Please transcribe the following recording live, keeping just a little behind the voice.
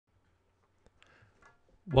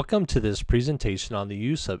Welcome to this presentation on the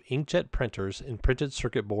use of inkjet printers in printed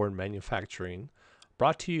circuit board manufacturing,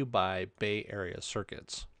 brought to you by Bay Area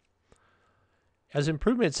Circuits. As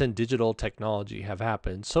improvements in digital technology have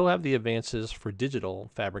happened, so have the advances for digital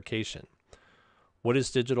fabrication. What is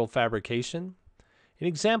digital fabrication? An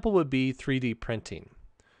example would be 3D printing.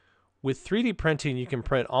 With 3D printing, you can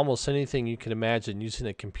print almost anything you can imagine using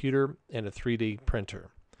a computer and a 3D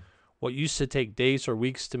printer. What used to take days or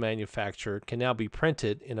weeks to manufacture can now be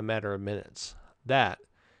printed in a matter of minutes. That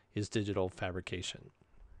is digital fabrication.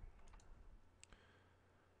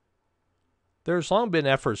 There has long been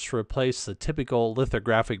efforts to replace the typical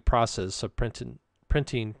lithographic process of printing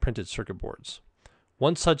printed circuit boards.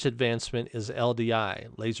 One such advancement is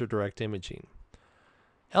LDI, laser direct imaging.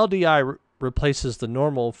 LDI replaces the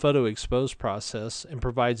normal photo expose process and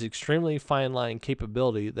provides extremely fine line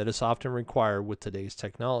capability that is often required with today's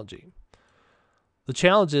technology. The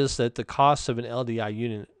challenge is that the cost of an LDI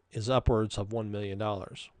unit is upwards of $1 million.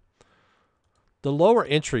 The lower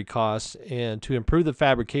entry costs and to improve the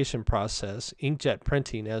fabrication process, inkjet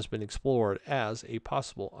printing has been explored as a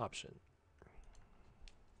possible option.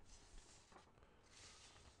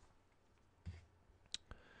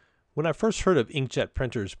 When I first heard of inkjet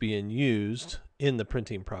printers being used in the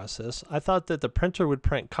printing process, I thought that the printer would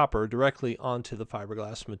print copper directly onto the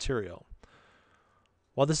fiberglass material.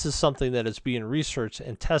 While this is something that is being researched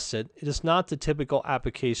and tested, it is not the typical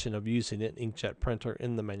application of using an inkjet printer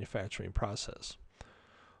in the manufacturing process.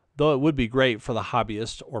 Though it would be great for the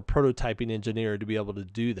hobbyist or prototyping engineer to be able to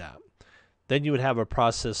do that. Then you would have a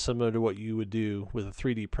process similar to what you would do with a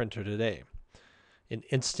 3D printer today, an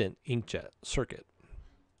instant inkjet circuit.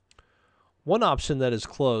 One option that is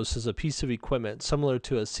close is a piece of equipment similar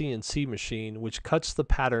to a CNC machine which cuts the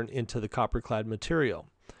pattern into the copper-clad material.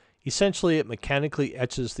 Essentially, it mechanically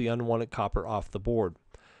etches the unwanted copper off the board.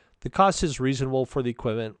 The cost is reasonable for the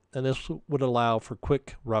equipment, and this would allow for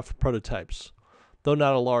quick, rough prototypes, though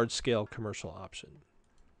not a large-scale commercial option.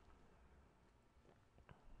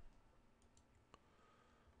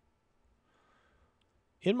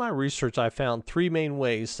 In my research, I found three main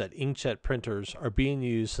ways that inkjet printers are being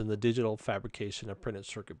used in the digital fabrication of printed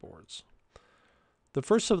circuit boards. The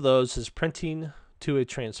first of those is printing to a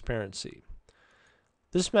transparency.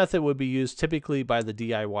 This method would be used typically by the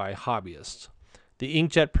DIY hobbyist. The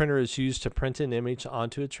inkjet printer is used to print an image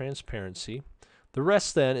onto a transparency. The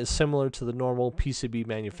rest then is similar to the normal PCB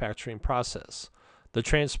manufacturing process. The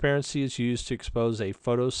transparency is used to expose a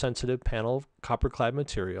photosensitive panel of copper-clad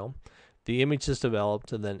material. The image is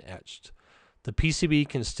developed and then etched. The PCB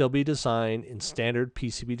can still be designed in standard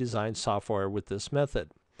PCB design software with this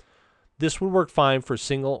method. This would work fine for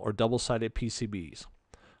single or double-sided PCBs.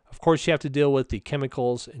 Of course, you have to deal with the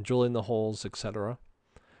chemicals and drilling the holes, etc.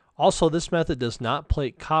 Also, this method does not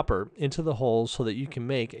plate copper into the holes so that you can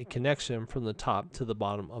make a connection from the top to the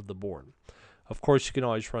bottom of the board. Of course, you can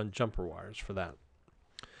always run jumper wires for that.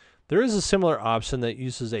 There is a similar option that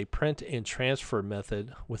uses a print and transfer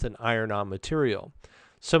method with an iron-on material,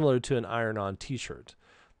 similar to an iron-on t-shirt.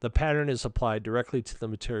 The pattern is applied directly to the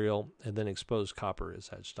material and then exposed copper is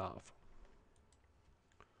etched off.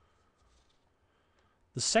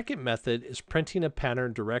 The second method is printing a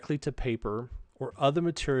pattern directly to paper or other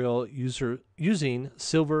material using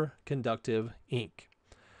silver conductive ink.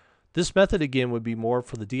 This method again would be more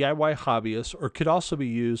for the DIY hobbyist or could also be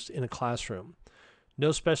used in a classroom.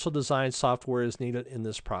 No special design software is needed in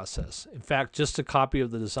this process. In fact, just a copy of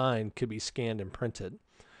the design could be scanned and printed.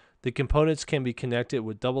 The components can be connected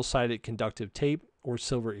with double-sided conductive tape or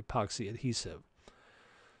silver epoxy adhesive.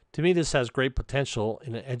 To me, this has great potential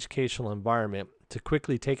in an educational environment to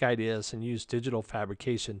quickly take ideas and use digital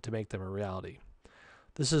fabrication to make them a reality.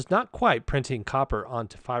 This is not quite printing copper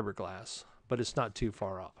onto fiberglass, but it's not too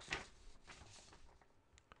far off.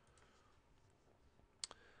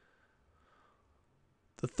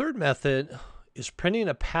 The third method is printing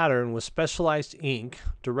a pattern with specialized ink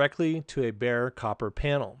directly to a bare copper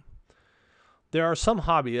panel. There are some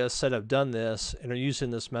hobbyists that have done this and are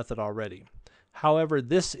using this method already. However,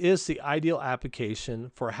 this is the ideal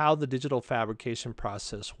application for how the digital fabrication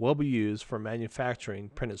process will be used for manufacturing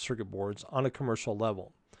printed circuit boards on a commercial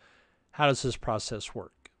level. How does this process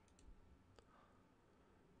work?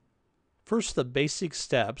 First, the basic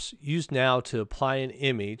steps used now to apply an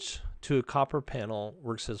image to a copper panel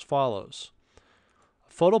works as follows.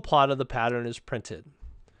 A photo plot of the pattern is printed.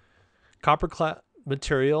 Copper-clad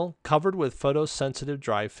material covered with photosensitive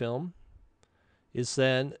dry film is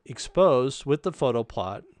then exposed with the photo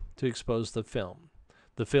plot to expose the film.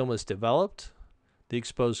 The film is developed, the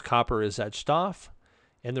exposed copper is etched off,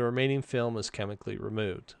 and the remaining film is chemically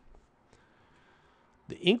removed.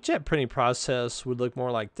 The inkjet printing process would look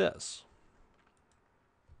more like this.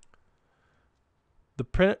 The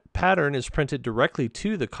print pattern is printed directly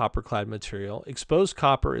to the copper-clad material. Exposed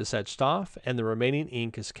copper is etched off, and the remaining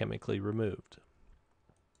ink is chemically removed.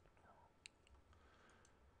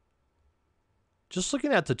 Just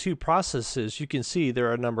looking at the two processes, you can see there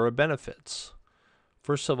are a number of benefits.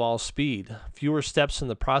 First of all, speed. Fewer steps in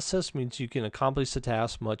the process means you can accomplish the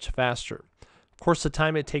task much faster. Of course, the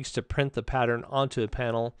time it takes to print the pattern onto a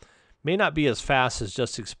panel may not be as fast as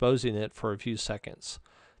just exposing it for a few seconds.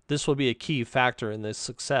 This will be a key factor in the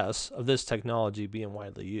success of this technology being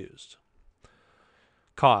widely used.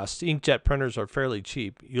 Cost. Inkjet printers are fairly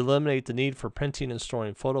cheap. You eliminate the need for printing and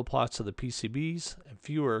storing photo plots of the PCBs, and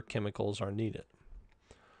fewer chemicals are needed.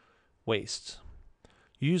 Waste.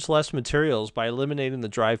 Use less materials by eliminating the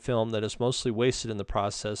dry film that is mostly wasted in the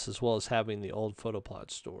process, as well as having the old photo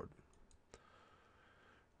plots stored.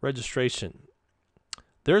 Registration.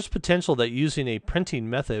 There is potential that using a printing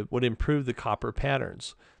method would improve the copper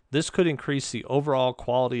patterns. This could increase the overall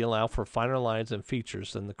quality and allow for finer lines and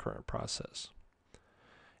features than the current process.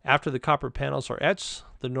 After the copper panels are etched,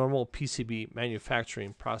 the normal PCB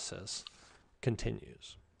manufacturing process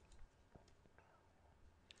continues.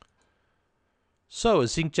 So,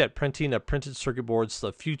 is inkjet printing of printed circuit boards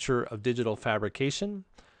the future of digital fabrication?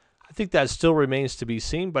 I think that still remains to be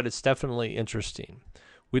seen, but it's definitely interesting.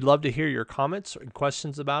 We'd love to hear your comments and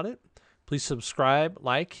questions about it. Please subscribe,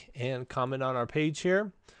 like, and comment on our page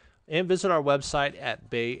here, and visit our website at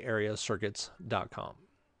bayareacircuits.com.